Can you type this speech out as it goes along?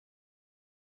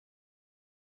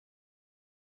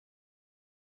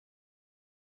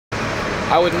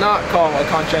I would not call a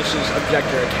conscientious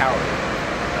objector a coward.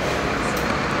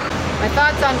 My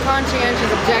thoughts on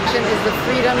conscientious objection is the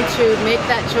freedom to make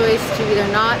that choice to either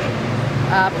not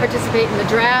participate in the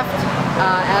draft,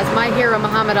 as my hero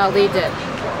Muhammad Ali did.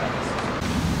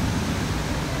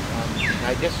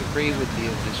 I disagree with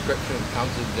the description of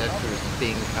conscientious objectors as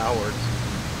being cowards.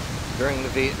 During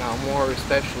the Vietnam War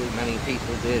especially, many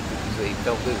people did because they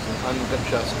felt it was an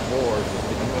unjust war that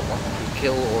they didn't want to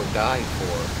kill or die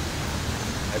for.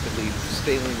 I believe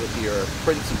staying with your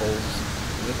principles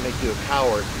doesn't make you a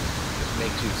coward, it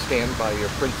makes you stand by your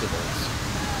principles.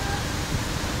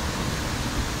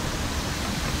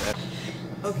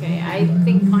 Okay, I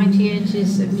think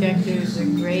conscientious objectors are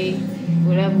great,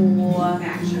 whatever war.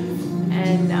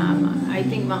 And I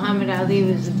think Muhammad Ali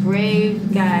was a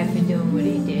brave guy for doing what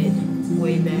he did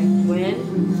way back when.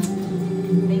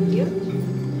 Thank you.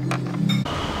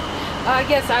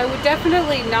 Yes, I would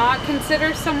definitely not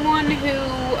consider someone who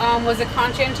was a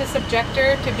conscientious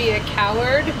objector to be a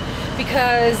coward,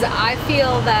 because I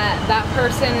feel that that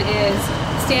person is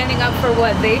standing up for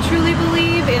what they truly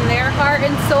believe in their heart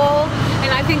and soul.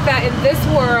 And I think that in this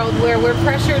world where we're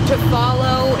pressured to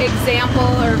follow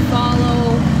example or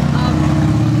follow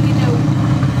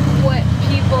what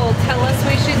people tell us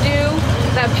we should do,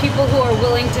 that people who are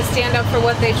willing to stand up for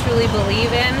what they truly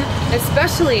believe in,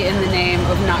 especially in the name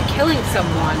of not killing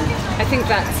someone, I think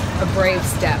that's a brave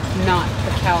step, not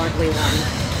a cowardly one.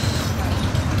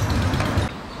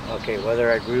 Okay, whether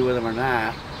I agree with them or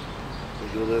not, we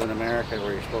do live in America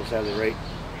where you're supposed to have the right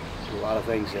to a lot of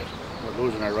things that we're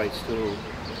losing our rights to.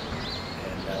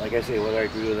 And like I say, whether I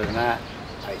agree with it or not,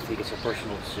 I think it's a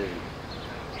personal decision.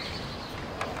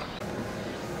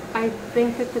 I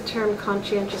think that the term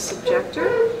conscientious objector,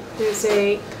 there's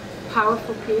a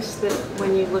powerful piece that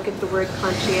when you look at the word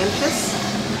conscientious,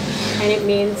 and it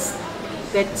means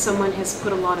that someone has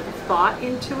put a lot of thought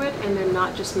into it and they're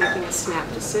not just making a snap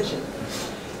decision.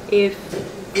 If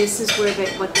this is where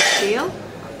what they feel,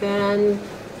 then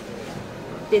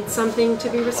it's something to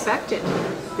be respected.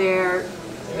 They're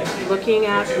looking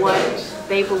at what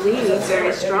they believe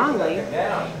very strongly,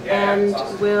 and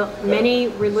many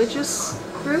religious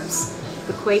groups,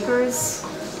 the Quakers,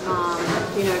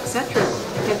 etc.,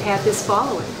 have had this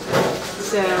following.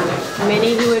 So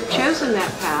many who have chosen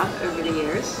that path over the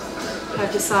years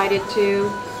have decided to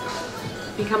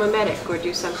become a medic or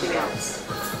do something else.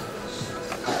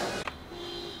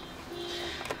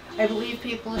 I believe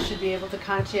people should be able to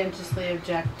conscientiously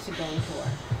object to going to war,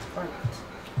 or not.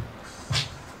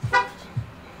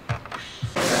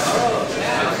 I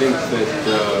think that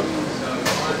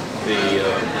the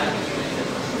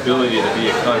ability to be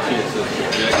a conscientious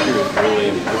objector is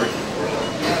really important.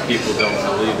 If people don't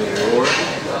believe in war,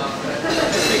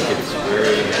 I think it's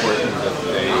very important that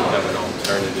they have an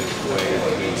alternative way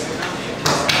to meet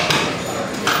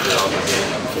their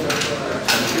obligations to their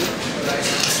country.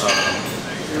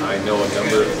 I know a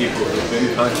number of people who've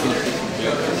been conscientious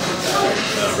objectors,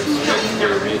 respect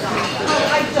their reasoning for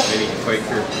that. Many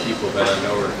Quaker people that I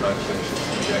know are conscientious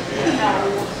objectors.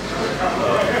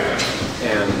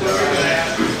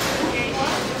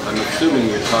 I'm assuming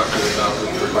you're talking about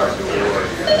with regard to war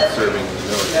and serving in the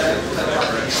military, is that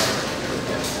correct?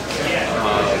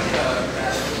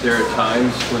 There are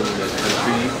times when the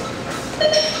country,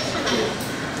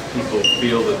 people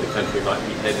feel that the country might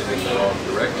be headed in the wrong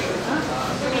direction.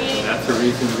 And that's a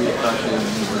reason to be a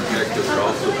conscientious objector. There are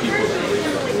also people that believe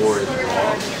that war is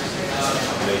wrong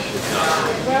and they should not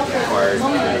be required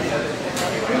to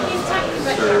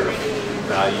serve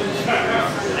values that are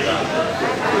not their values.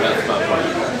 So that's not my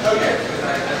view.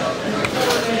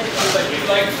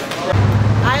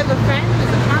 I have a friend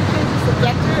who's a conscientious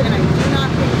objector, and I do not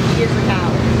think he is a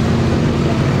coward.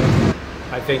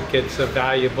 I think it's a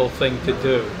valuable thing to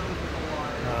do.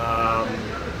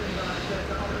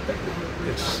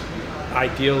 It's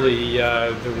ideally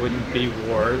there wouldn't be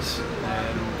wars,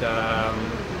 and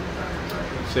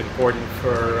it's important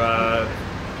for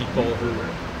people who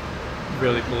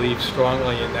really believe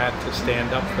strongly in that to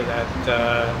stand up for that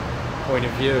point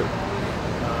of view.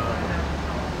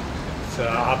 It's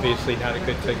obviously not a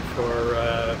good thing for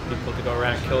people to go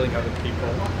around killing other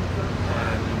people,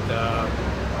 and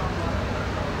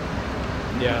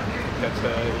yeah, I think that's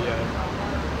a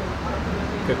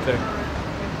good thing.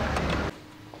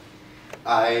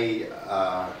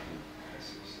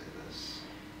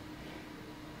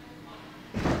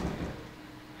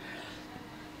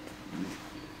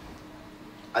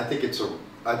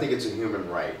 I think it's a human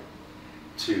right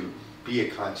to be a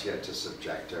conscientious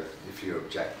objector if you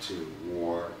object to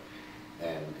war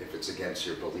and if it's against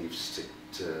your beliefs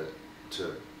to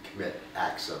commit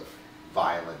acts of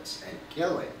violence and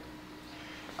killing.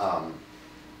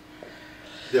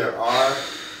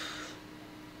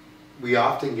 We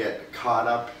often get caught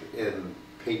up in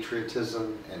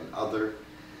patriotism and other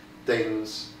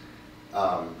things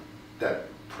that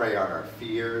prey on our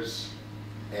fears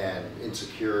and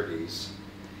insecurities,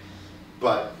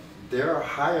 but there are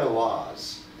higher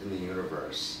laws in the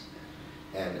universe,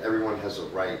 and everyone has a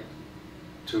right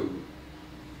to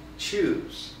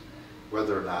choose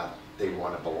whether or not they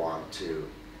want to belong to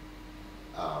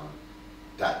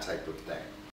that type of thing.